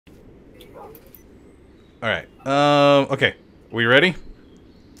All right. Okay. We ready?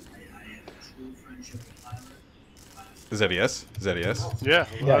 Is that a yes? Is that a yes? Yeah.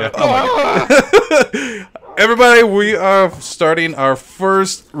 Yeah. Oh my God. Everybody, we are starting our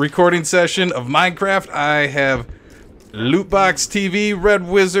first recording session of Minecraft. I have Lootbox TV, Red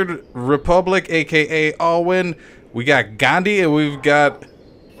Wizard Republic, aka Alwyn. We got Gandhi, and we've got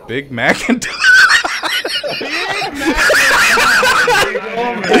Big Mac and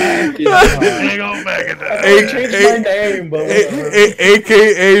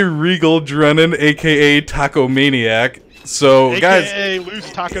AKA Regal Drennan, aka Taco Maniac. So, guys, AKA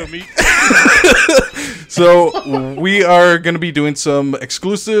loose taco meat. So we are going to be doing some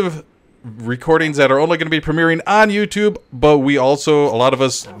exclusive recordings that are only going to be premiering on YouTube, but we also, a lot of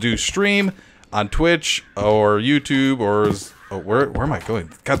us do stream on Twitch or YouTube or where am I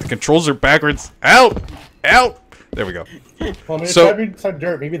going? God, the controls are backwards. Out. There we go. Well, So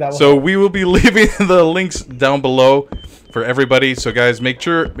maybe that we will be leaving the links down below for everybody. So guys, make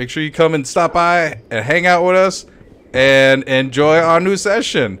sure you come and stop by and hang out with us and enjoy our new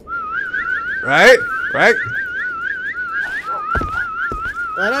session. Right?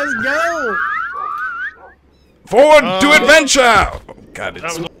 Let us go! Forward to adventure! Oh, God,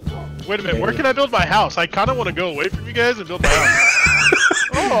 it's... Wait a minute, where can I build my house? I kind of want to go away from you guys and build my house.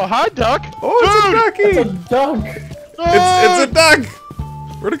 Oh, hi, duck! Oh, dude! it's a ducky! It's a duck! It's a duck!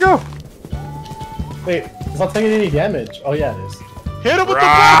 Where'd it go? Wait, it's not taking any damage. Oh, yeah, it is. Hit him with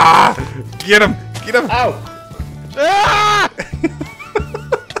the Get him! Get him! Ow! Ah!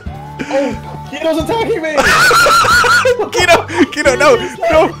 Oh, Keto's attacking me! Keto, no!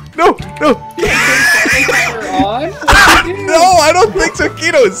 No, I don't think so.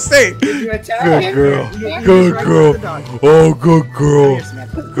 Keto is safe. Did you attack Good him? girl. Yeah, Good he's girl. right next to the dog. Oh, good girl.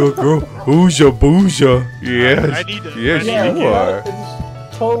 Good girl. Ooja booja. Yes. I need to- Yes, Yeah, you are.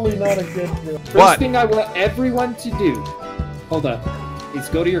 it's totally not a good deal. What? First thing I want everyone to do, hold up, is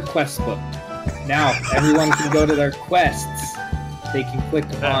go to your quest book. Now, everyone can go to their quests. They can click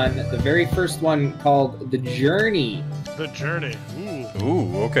on the very first one called The Journey. The journey. Ooh.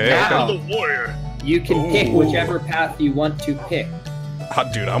 Ooh, okay. Now. Okay. I'm the warrior. You can pick Ooh. whichever path you want to pick. Ah,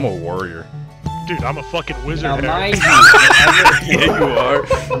 dude, I'm a warrior. Dude, I'm a fucking wizard. Now, Harry. mind you, Yeah, you are.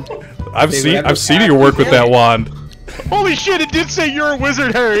 I've whatever seen path your work you with that wand. Holy shit, it did say you're a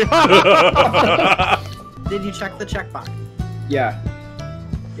wizard, Harry. Did you check the checkbox? yeah.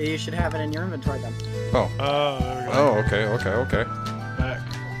 Yeah, you should have it in your inventory then. Oh. There we go. Oh, okay. Back.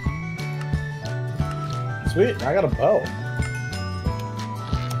 Sweet, I got a bow.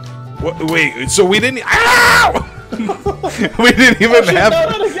 What, wait, so we didn't... Ow! We didn't even have...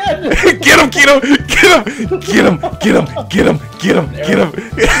 No, again. Get him, Keto! Get him!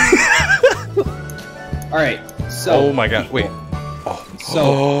 Alright, so... Oh my god, wait.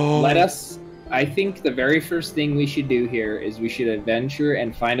 So, let us... I think the very first thing we should do here is we should adventure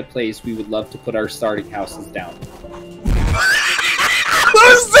and find a place we would love to put our starting houses down.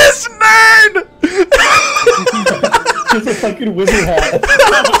 Who's this nerd? It's a fucking wizard hat.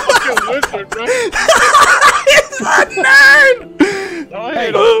 I'm a fucking wizard, bro. He's a nerd!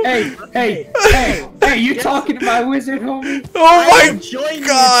 Hey, you talking to my wizard, homie? Oh I'll my join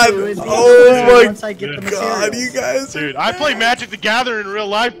god! you two in the Oh inventory my once I get the god, materials. you guys! Dude, I play Magic the Gathering in real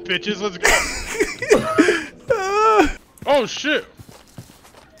life, bitches. Let's go. Oh shit!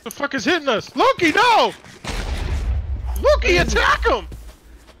 The fuck is hitting us? Loki, no! Loki, attack him!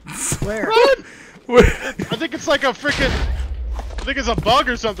 Where? Run! I think it's like a freaking. I think it's a bug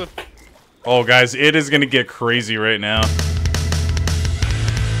or something. Oh guys, it is gonna get crazy right now.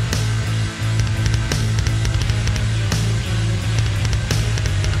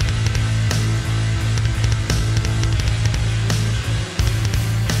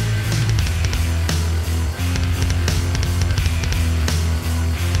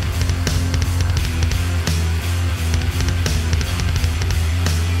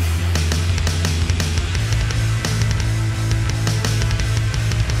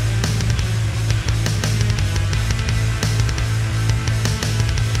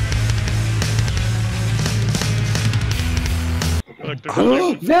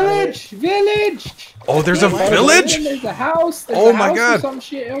 Like, Village! Oh, there's a village? There's a house. There's Oh a my house god. Or some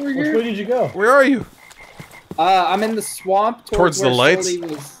shit over Which here. way did you go? Where are you? I'm in the swamp Towards the where lights? Sully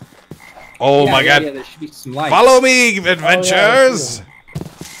was... Oh Yeah, my yeah, god. yeah, there should be some lights. Follow me, adventurers!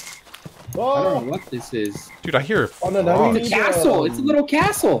 I don't know what this is. Dude, I hear a Oh, no, now we frog. need- Castle! It's a little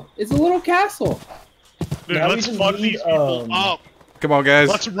castle! It's a little castle! dude, Now we let's just fuck need, these people up. Come on, guys.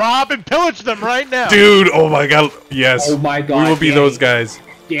 Let's rob and pillage them right now. Dude, oh my god. Yes. Oh my god, We will be Danny. those guys.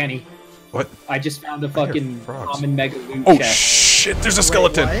 Danny. What? I just found a fucking frogs. common mega loot Oh, chest. shit, there's a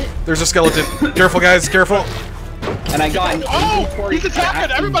skeleton. what? There's a skeleton. Careful, guys, careful. And I got an Oh, inventory he's attacking!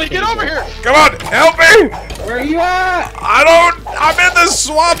 crafting Everybody, get table. over here! Come on, help me! Where are you at? I'm in the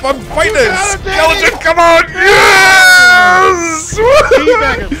swamp. I'm fighting a got him, skeleton. Danny! Come on, yes!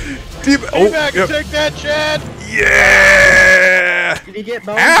 Teabag him! Teabag. Oh, Teabag, yep. take that, Chad! Yeah! Did he get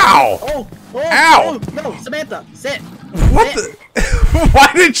boned? Ow! Oh, oh, Ow! oh, no, Samantha, sit. What Sit. the?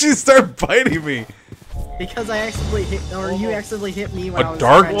 Why did she start biting me? Because I accidentally hit, or you accidentally hit me when I A was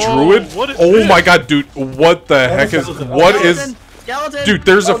dark trying to- Whoa, druid? what is Oh this? my god, dude! What the heck is? skeleton. What is? Skeleton, skeleton. Dude,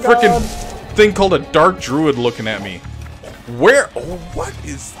 there's a Oh, freaking God. thing called a dark druid looking at me. Where? Oh, what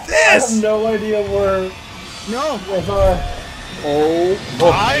is I have this? no idea where. No. If, Oh,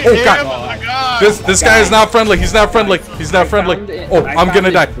 I oh, am God. the guy! This guy is not friendly. He's not friendly. He's not friendly. Oh, I'm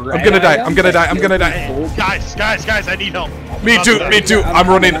gonna die. I'm gonna die. I'm gonna die. I'm gonna die. Guys, I need help. Me too. Me too. I'm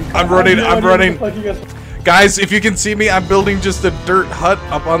running. I'm running. I'm running. Guys, if you can see me, I'm building just a dirt hut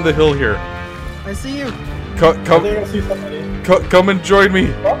up on the hill here. I see you. Come and join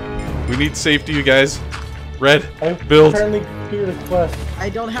me. We need safety, you guys. Red, build. Apparently cleared a quest. I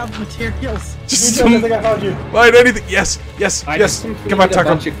don't have materials. Just I think I found you. find anything. Yes, yes, I yes. just completed Come on, a Taco.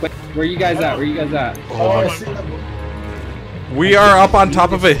 bunch of Where you guys at? Where you guys at? Oh, I see. We are up on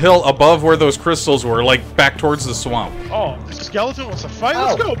top of a hill above where those crystals were, like back towards the swamp. Oh, this skeleton wants to fight? Ow.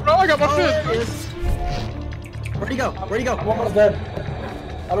 Let's go, bro! I got my Oh, there it fist! is. Where'd he go? Where'd he I'm go? almost dead.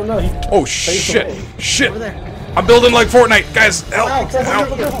 I don't know. He. Oh shit! away. Shit! Over there. I'm building like Fortnite, guys. Ow, Help!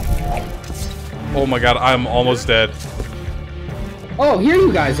 Help! Oh my god, I'm almost dead. Oh, here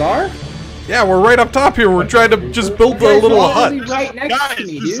you guys are. Yeah, we're right up top here. We're trying to just build a You guys little are hut. literally right next Guys, to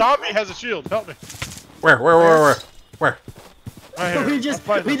me, the dude. zombie has a shield. Help me. Where? Where? Right here. We I'm just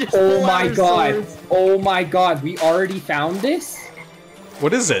fighting him. Oh pull out my our god. swords. Oh my god. We already found this?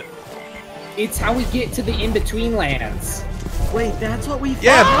 What is it? It's how we get to the in-between lands. Wait, that's what we found?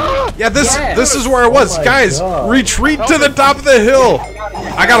 Yeah, yeah. This Yes. is where it was, my guys. God. Retreat to the top of the hill.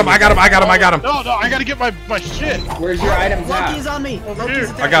 I got him. I got him. I got him. I got him. No, I gotta get my shit. Where's your items Loki's at? on me. here. Loki's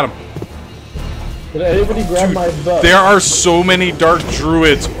attacking. I got him. Did anybody grab my bow? There are so many dark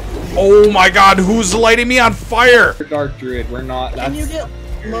druids. Oh my god, who's lighting me on fire? Dark Druid. We're not. Can you That's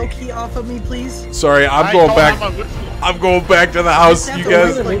get Loki off of me, please? Sorry, I'm I going call back. out my whistle. I'm going back to the house. Just You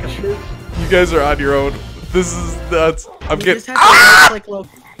have to guys, wait. Make sure. you guys are on your own. This is nuts. I'm You getting. just have to Ah! look like Loki.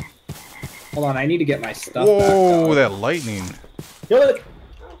 Hold on. I need to get my stuff Whoa, back. that lightning. Kill it.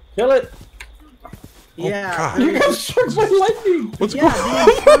 Kill it. Yeah. God. You got struck by lightning. What's Yeah, going the on?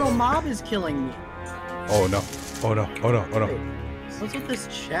 infernal mob is killing me. Oh no. Oh no. Oh no. Oh no. Wait, what's with this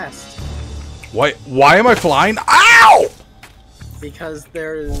chest? Why am I flying? Ow! Because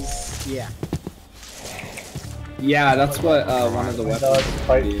there's... yeah. Yeah, that's what one of the No, weapons. it's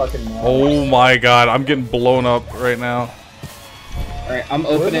fight do. fucking mobs. Oh my god, I'm getting blown up right now. Alright, I'm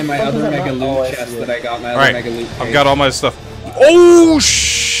opening my fuck other is that mega not? Oh, I loot chest see it. that I got. My other Alright, mega loot. I've crate. got all my stuff. Oh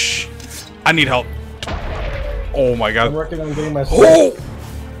shh! I need help. Oh my I'm god. working on getting my. Oh!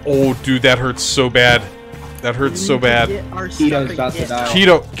 Oh dude, that hurts so bad. That hurts We so need to bad. get our Keto's stuff about to again. die.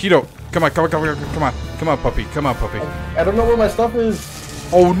 Keto, come on, come on, puppy, come on, puppy. I don't know where my stuff is.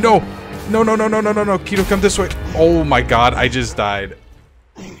 Oh no, no, Keto, come this way. Oh my god, I just died.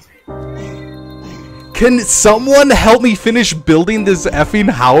 Can someone help me finish building this effing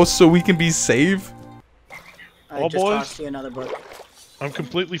house so we can be safe? I Well, just boys. tossed you another book. I'm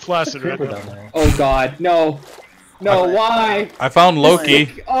completely flaccid right Creeper now. down there. Oh god, no. No, why? I found Loki.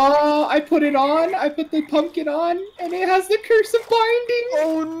 Oh, I put it on. I put the pumpkin on, and it has the curse of binding.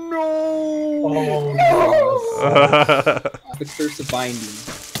 Oh no! The curse of binding.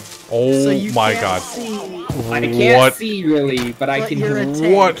 So Oh you my can't god. see. I can't What? see really, but I But can. you're a but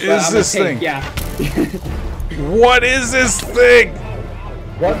tank. What I'm is a this tank, thing? Yeah. What is this thing?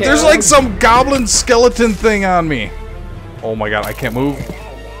 What? There's like some goblin skeleton thing on me. Oh my god, I can't move.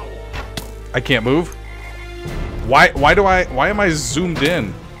 I can't move. Why am I zoomed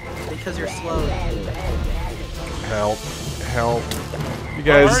in? Because you're slow. Help. You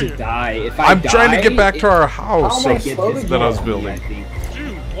Where guys, are you? Die. If I I'm trying to get back to our house How am I so- supposed to that I was get- building.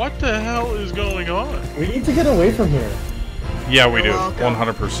 Dude, what the hell is going on? We need to get away from here. Yeah, we do. You're welcome.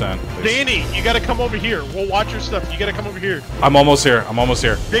 100%. Danny, you gotta come over here. We'll watch your stuff. You gotta come over here. I'm almost here.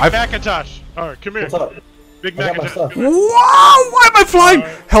 Big I've- Macintosh. Alright, come here. What's up? Big I got my Macintosh. stuff. Come here. Wow! Why am I flying?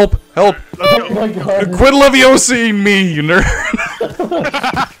 Alright. Help! Oh my god. Quit Leviosaing me, you nerd!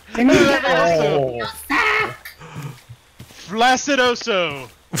 Oh. Flaccidoso.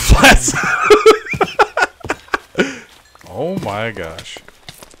 Flats. Oh my gosh.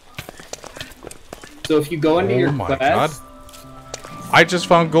 So if you go into Oh your my quest, I just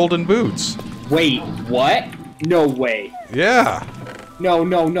found golden boots. wait, what? No way. Yeah. No,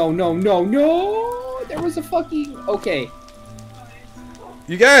 no, no, no, no, no! There was a fucking... Okay,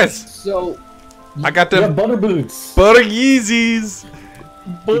 You guys, so... I got You have them butter boots. butter Yeezys.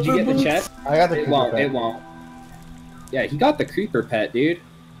 Did you get the chest? I got the It creeper won't, pet. it won't. Yeah, he got the creeper pet, dude.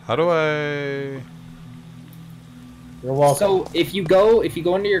 How do I? You're welcome. So, if you go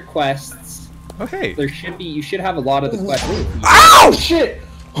into your quests, Oh hey. you should have a lot of the quests. Oh shit!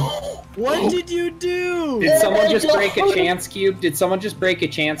 What did you do? Did someone just break a chance cube? Did someone just break a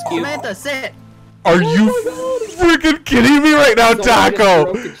chance cube? Samantha, sit. Are you freaking kidding me right now, Someone just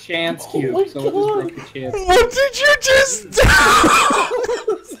Taco? broke a chance cube. my Someone just broke a chance cube. What did you just do?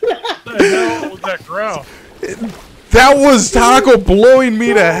 What the hell was that growl? That was Taco blowing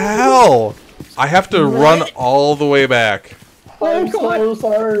me to hell. I have to run all the way back. I'm so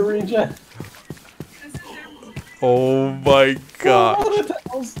sorry, Regen. Oh my god.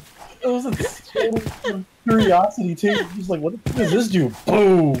 It was a total curiosity too. Just like, what does this do?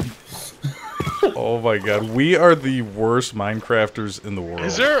 Boom! Oh my god. We are the worst Minecrafters in the world.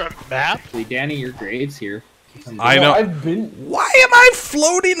 Is there a map? Actually, Danny, your grade's here. I know. I've been. Why am I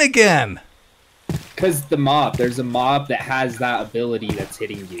floating again? Because there's a mob that has that ability that's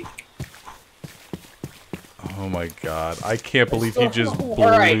hitting you. Oh my god. I can't believe he just blew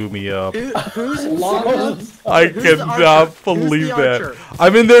Alright. me up. Who's I Who's the cannot archer? believe Who's the that. archer?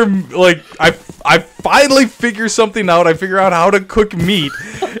 I'm in there, like, I finally figure something out. I figure out how to cook meat.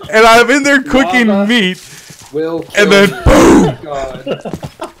 And I'm in there cooking Lava. meat. Will And then kill boom! you.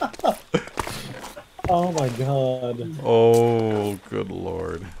 God. Oh my god. Oh, good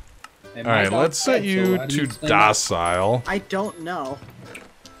lord. And my Alright, dog's let's set dead, so you how do you to explain that? docile. I don't know.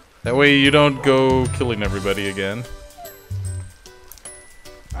 That way you don't go killing everybody again.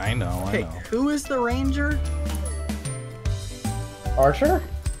 I know, I Okay, know. who is the ranger? Archer?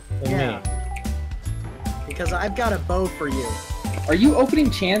 And Yeah. me. Because I've got a bow for you. Are you opening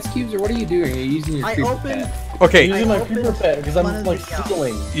chance cubes or what are you doing? Are you using your I creeper opened. pet? I'm Okay, using my opened creeper pet because one I'm of like the,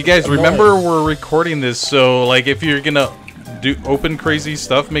 stealing. you guys Annoying. remember we're recording this, so like if you're gonna do open crazy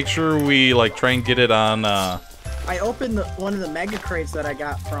stuff, make sure we like try and get it on I opened one of the mega crates that I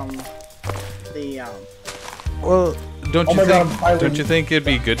got from the. well, don't Oh you my God, think I'm don't you think it'd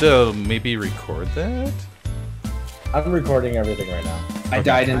be good to maybe record that? I'm recording everything right now. I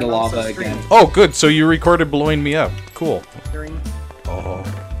died into I'm also lava streaming. again. Oh, good. So you recorded blowing me up. Cool. During. Oh.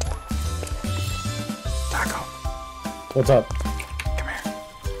 Taco, What's up? come here.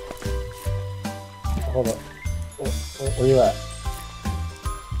 Hold up. Where you at?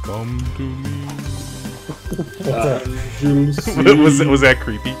 Come to me. What's up? was that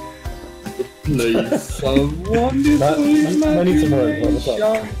creepy? Place of wonderful I need some more. What's up?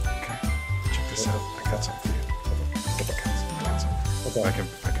 imagination. Check this out. I got something for you. I got some. What's I up? can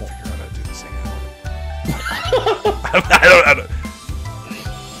figure out how to do this thing. I don't.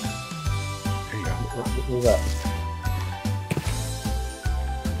 Here you go. What's up?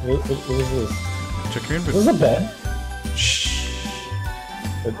 What is this? Check your Is this inventory. a bed? Shh.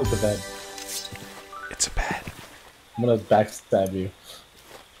 It's a bed. It's a bed. I'm gonna backstab you.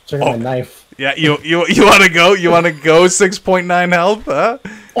 Check out Oh. my knife. Yeah, you want to go? You want to go 6.9 health? Huh?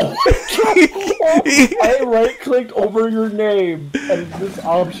 I right clicked over your name and this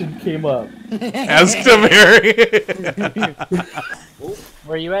option came up. Ask to marry.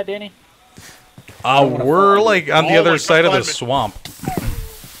 Where you at, Danny? We're like on the Oh, other like, side of the find me. swamp.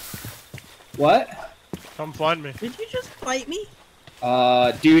 What? Come find me. Did you just fight me?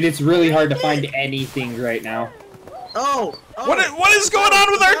 Dude, it's really hard to find anything right now. Oh. What is going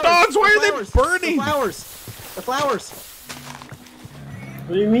on with our dogs? Why are they burning? The flowers. The flowers.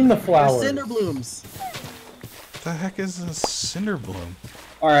 What do you mean the The flowers? cinder blooms. What the heck is a cinder bloom?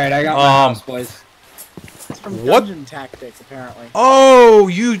 Alright, I got my house, boys. It's from What? Dungeon Tactics, apparently. Oh,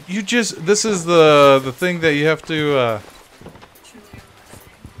 you just this is the thing that you have to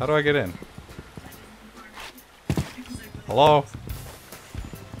how do I get in? Hello?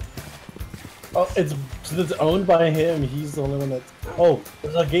 Oh, it's owned by him. He's the only one that's. Oh,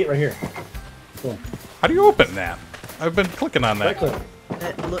 there's a gate right here. Boom. How do you open that? I've been clicking on Right that.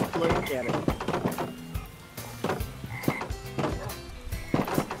 click. Look at it.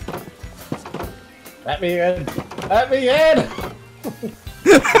 At me in. At me in.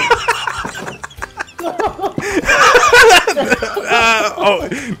 Oh,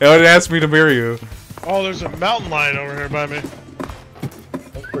 that would ask me to marry you. Oh, there's a mountain lion over here by me.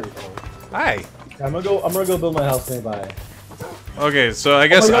 That's pretty cool. Hi. I'm gonna go build my house nearby. Okay, so I Oh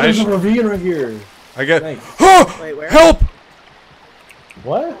guess my God, I there's a should. ravine right here. I get. Thanks. Oh, Wait, where? help!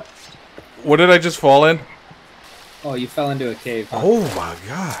 What? What did I just fall in? Oh, you fell into a cave, huh? Oh my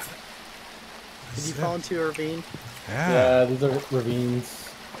god. Did you fall into a ravine? Yeah, these are ravines.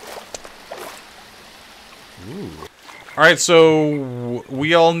 Ooh. Alright, so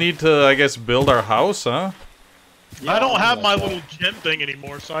we all need to, I guess, build our house, huh? I don't have my little gen thing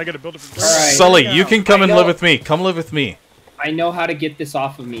anymore, so I gotta build it from All right. Sully, you can come I and know- live with me. Come live with me. I know how to get this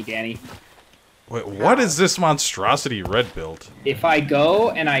off of me, Danny. Wait, what is this monstrosity Red built? If I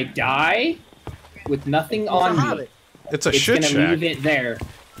go and I die with nothing It's a on me, hobbit. It's a it's shit gonna shack. leave it there,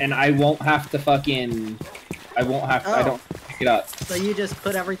 and I won't have to fucking. I won't have. I Oh. don't pick it up. So you just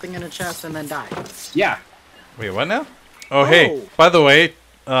put everything in a chest and then die. Yeah. Wait, what now? Oh, hey, Oh. by the way,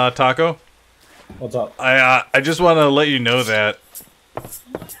 Taco, What's up? I just want to let you know that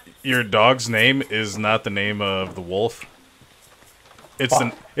your dog's name is not the name of the wolf.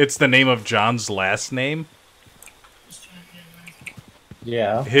 It's the name of John's last name.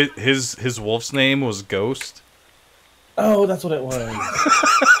 Yeah. His wolf's name was Ghost. Oh, that's what it was.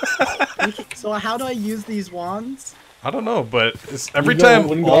 So how do I use these wands? I don't know, but every You go- time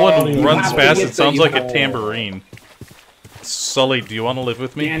when you go Owen out, you runs have to fast, get it sounds the- like a tambourine. Sully, do you want to live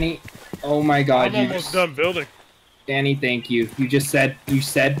with me? Danny. Oh my God. I'm you almost just, done building. Danny, thank you. You said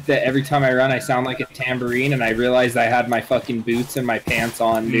that every time I run, I sound like a tambourine, and I realized I had my fucking boots and my pants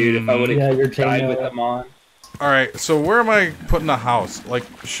on, dude. If I would have Yeah, you're died chained with up. them on. All right, so where am I putting a house? Like,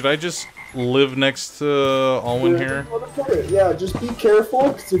 should I just live next to Owen here? Yeah, just be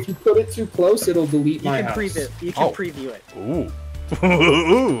careful, because if you put it too close, it'll delete You my can house. preview. You can Oh. preview it. Ooh.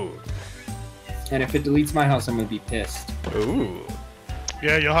 Ooh. And if it deletes my house, I'm gonna be pissed. Ooh.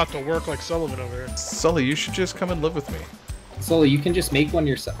 Yeah, you'll have to work like Sullivan over here. Sully, you should just come and live with me. Sully, you can just make one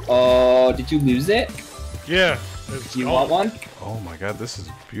yourself. Oh, did you lose it? Yeah. It's Do you gone. want one? Oh my god, this is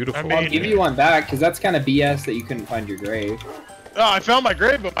beautiful. I I'll mean- give you one back, because that's kind of BS that you couldn't find your grave. Oh, I found my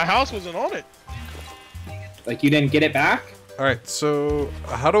grave, but my house wasn't on it. Like, you didn't get it back? All right, so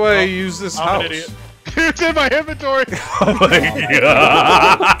how do I use this I'm house? an idiot. It's in my inventory. Oh my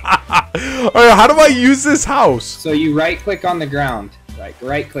god! All right, how do I use this house? So you right-click on the ground. Like,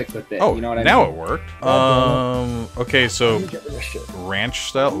 right-click with it. Oh, you know what I now mean? it worked. God Okay, so Let me get rid of shit. ranch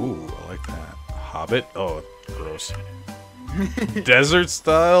style. Ooh, I like that. Hobbit. Oh, gross. Desert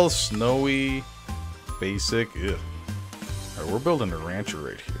style, snowy, basic. Ugh. All right, we're building a rancher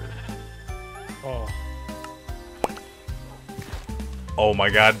right here. Oh. Oh my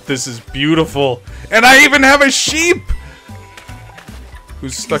god, this is beautiful. And I even have a sheep!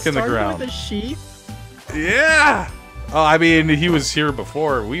 Who's stuck in the Started ground. with a sheep. Yeah! Oh, I mean, he was here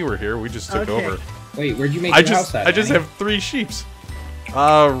before we were here. We just took Okay. over. Wait, where'd you make I your just house at? Danny? have 3 sheeps.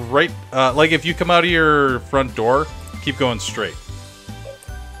 Right, like if you come out of your front door, keep going straight.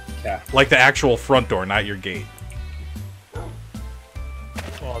 Okay. Like the actual front door, not your gate.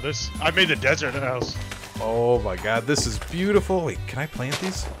 Oh, this. I made the desert house. Oh my god, this is beautiful. Wait, can I plant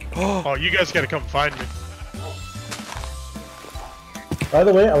these? Oh, you guys gotta come find me. By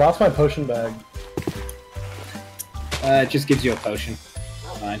the way, I lost my potion bag. It just gives you a potion.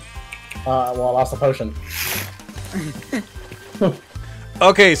 Fine. Well, I lost the potion.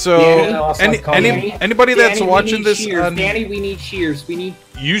 Okay, so Yeah, lost my coffee. anybody that's Danny, we watching need this, shears. Danny, we need shears. We need.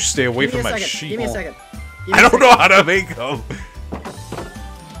 you stay away Give me from a my second. sheep. Give me a second. Give me I a don't second. know how to make them.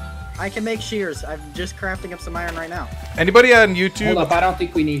 I can make shears. I'm just crafting up some iron right now. Anybody on Hold YouTube? up, I don't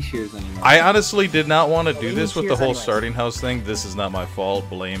think we need shears anymore. I honestly did not want to do We this need with the shears whole anyways. starting house thing. This is not my fault.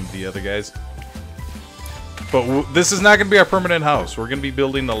 Blame the other guys. But this is not going to be our permanent house. We're going to be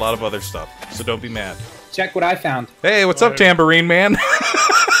building a lot of other stuff. So don't be mad. Check what I found. Hey, what's up, tambourine man?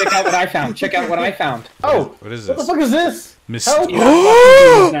 Check out what I found. Check out what I found. Oh! What is What the this? fuck is this? Miss- Help!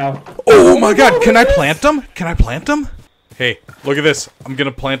 Now. Oh my god, can I plant them? Can I plant them? Hey, look at this. I'm going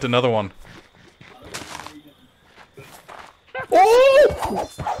to plant another one. Oh!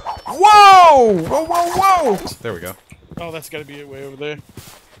 Whoa! Whoa, whoa, whoa! There we go. Oh, that's gotta be it way over there.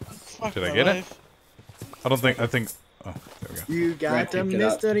 Fuck Did I my get it? life. I think. Oh, there we go. You got Right, the picked it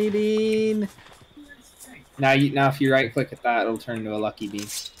up. mystery bean. Now, if you right click at that, it'll turn into a lucky bean.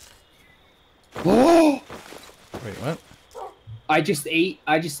 Wait, what? I just ate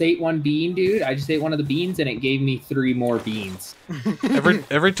one bean, dude. I just ate one of the beans, and it gave me 3 more beans.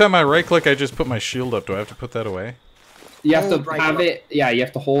 Every time I right click, I just put my shield up. Do I have to put that away? You have Hold to right have click. it. Yeah, you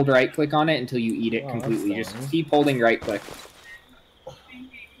have to hold right click on it until you eat it Oh, completely. that's Just fine. keep holding right click.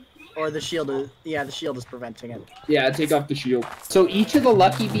 Or the shield is. Yeah, the shield is preventing it. Yeah, take off the shield. So each of the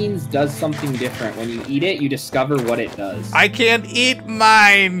lucky beans does something different. When you eat it, you discover what it does. I can't eat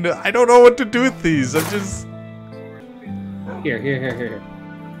mine. I don't know what to do with these. I'm just. Here.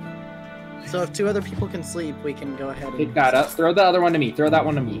 So if 2 other people can sleep, we can go ahead Pick and. that up. Throw the other one to me. Throw that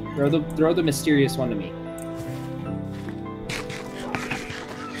one to me. Throw the mysterious one to me.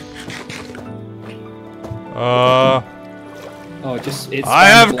 Oh, it's. I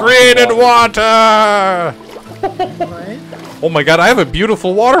have created water! What? Oh my god, I have a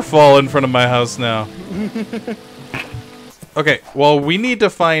beautiful waterfall in front of my house now. Okay, well, we need to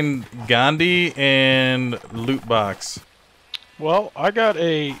find Gandhi and Loot Box. Well, I got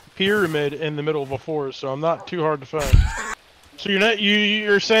a pyramid in the middle of a forest, so I'm not too hard to find. So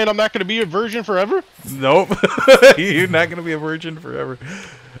you're saying I'm not going to be a virgin forever? Nope. You're not going to be a virgin forever.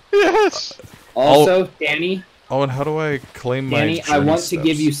 Yes. Also, Danny. Oh, and how do I claim my Danny, I want to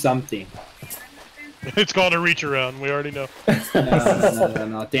give you something. It's called a reach around. We already know.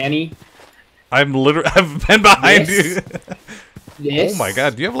 No. Danny. I've been behind you. This. Oh my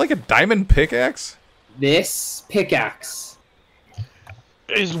god, do you have like a diamond pickaxe? This pickaxe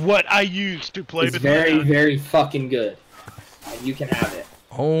Is what I use to play is the very fucking good. And you can have it.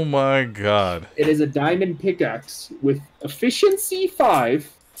 Oh my god. It is a diamond pickaxe with efficiency 5,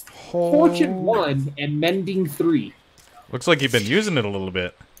 fortune 1, and mending 3. Looks like you've been using it a little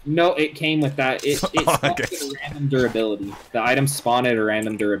bit. No, it came with that. It spawned Okay. at a random durability. The items spawn at a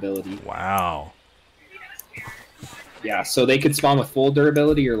random durability. Wow. Yeah, so they could spawn with full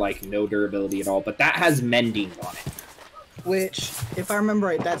durability or like no durability at all. But that has mending on it. Which, if I remember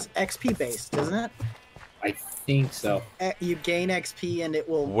right, that's XP based, isn't it? I think so. You gain XP and it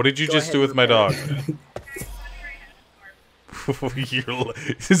will. What did you go just ahead do and with my repair dog?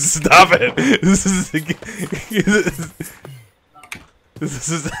 it. Stop it!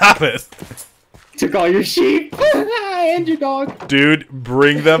 Stop it! Took all your sheep and your dog. Dude,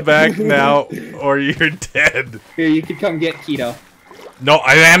 bring them back now, or you're dead. Here, you can come get Keto. No,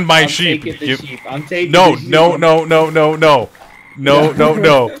 I and my I'm sheep. taking the You- sheep. I'm taking No, the sheep. no, no, no, no, no, no, no,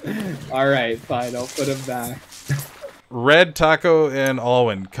 no. All right, fine. I'll put him back. Red, Taco, and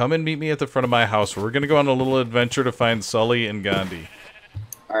Alwyn, come and meet me at the front of my house. We're gonna go on a little adventure to find Sully and Gandhi.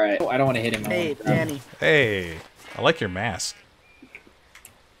 All right. Oh, I don't want to hit him. Hey, Danny. Hey, I like your mask.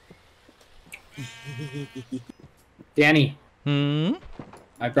 Danny, Hmm.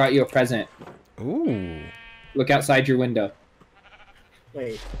 I brought you a present. Ooh. Look outside your window.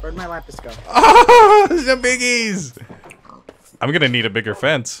 Wait, where'd my lapis go? Ah, the biggies! I'm gonna need a bigger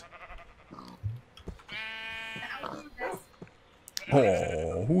fence.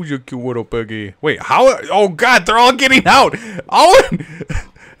 Oh, who's your cute little piggy? Wait, how? Oh god, they're all getting out! Owen!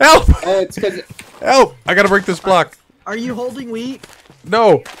 Help! Oh, it's because Help! I gotta break this block. Are you holding wheat?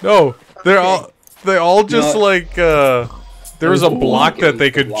 No, no. They all just No. like, there was a block that they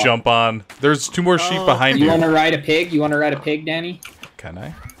could block. jump on. There's 2 more sheep Oh, behind you you. want to ride a pig. You want to ride a pig, Danny? Can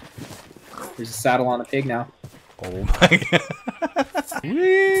I? There's a saddle on a pig now. Oh my god.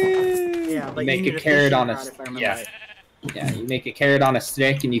 Whee! Yeah, but Make you need a carrot fishing on a rod, if I remember yeah. right. Yeah, you make a carrot on a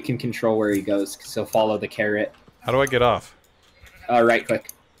stick, and you can control where he goes. So follow the carrot. How do I get off? Right click.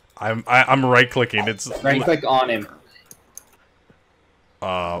 I'm right clicking. It's Right click on him.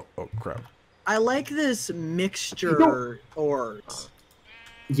 oh crap. I like this mixture ores.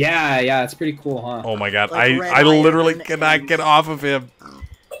 Yeah, it's pretty cool, huh? Oh my god. Like red I literally iron cannot and- get off of him.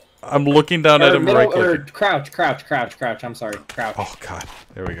 I'm looking down at Or him middle, right or clicking. crouch. I'm sorry, crouch. Oh god.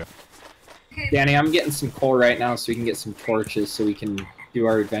 There we go. Danny, I'm getting some coal right now, so we can get some torches, so we can do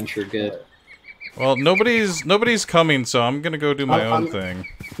our adventure good. Well, nobody's coming, so I'm gonna go do my own thing.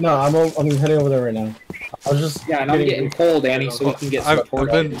 No, I'm heading over there right now. I was just Yeah, and I'm getting coal, Danny, so we can get some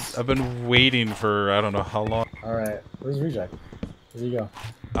torches. I've been waiting for I don't know how long. All right. Where's Reject? Where you go?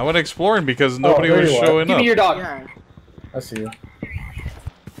 I went exploring because nobody there was you are. showing Give up. me your dog. Yeah. I see you.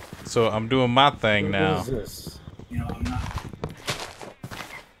 So I'm doing my thing now. What is this?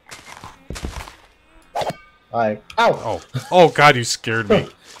 Alright. Ow! Oh god, you scared me.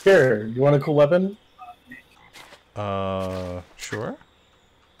 Here, you want a cool weapon? Sure.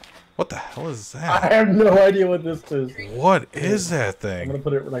 What the hell is I that? have no idea what this is. What is that I'm gonna thing?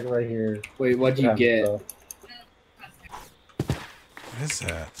 put it like right here. Wait, what'd you Yeah, get? so. What is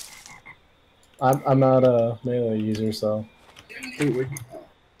that? I'm not a melee user, so.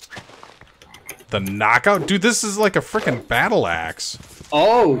 The knockout? Dude, this is like a freaking battle axe.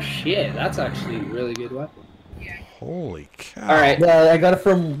 Oh shit, that's actually a really good weapon. Holy cow. Alright, Yeah, I got it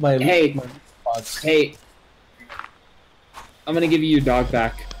from my. Hey. my box. hey. I'm gonna give you your dog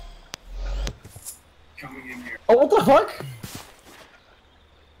back. Oh, what the fuck?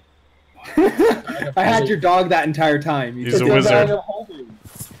 I had your dog that entire time. You He's a took it wizard. back. I'm holding.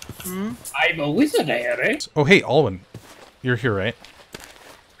 I'm a wizard, Harry. Oh, hey, Alwyn. You're here, right?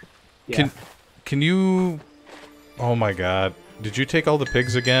 Yeah. Can you... Oh my god. Did you take all the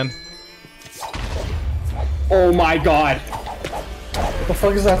pigs again? Oh my god. What the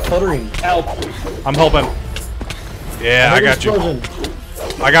fuck is that fluttering? Help. I'm helping. Yeah, I Another got you.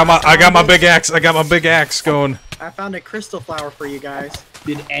 explosion. I got my big axe. I got my big axe going. I found a crystal flower for you guys.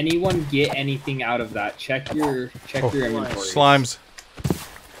 Did anyone get anything out of that? Check your inventory. Slimes.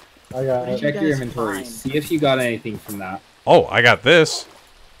 I got it. Check You your guys inventory. find? See if you got anything from that. Oh, I got this.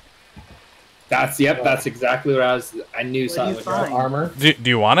 That's exactly what I knew What something do you was wrong. find? Armor. Do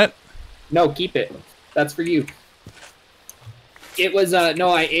you want it? No, keep it. That's for you. It was no,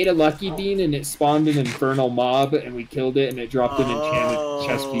 I ate a lucky bean and it spawned an infernal mob and we killed it and it dropped an enchanted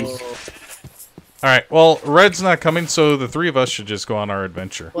chest piece. All right. Well, Red's not coming, so the three of us should just go on our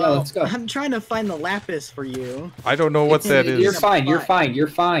adventure. Well, let's go. I'm trying to find the lapis for you. I don't know what that You're is. fine. You're fine. You're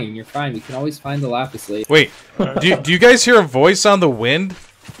fine. You're fine. We can always find the lapis later. Wait. Do you guys hear a voice on the wind?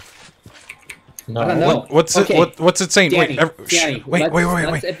 No. I don't know. What's Okay. it? What's it saying? Danny, Wait. Danny, Wait.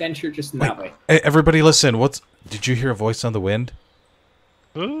 Let's adventure just in that way. Hey, everybody, listen. Did you hear a voice on the wind?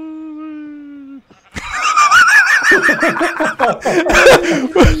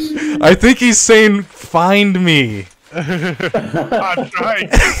 I think he's saying, "Find me." I'm trying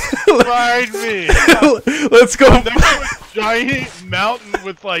to find me. Let's go. Next to a giant mountain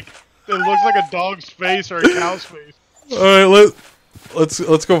with like it looks like a dog's face or a cow's face. All right,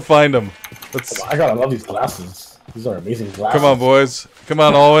 let's go find him. Let's. I love these glasses. These are amazing glasses. Come on, boys. Come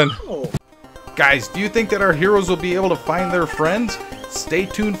on, Owen. Oh, Guys, do you think that our heroes will be able to find their friends? Stay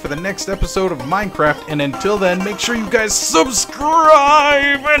tuned for the next episode of Minecraft, and until then, make sure you guys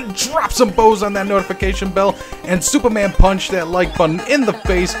subscribe and drop some bows on that notification bell, and Superman punch that like button in the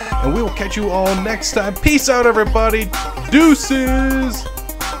face, and we will catch you all next time. Peace out, everybody. Deuces.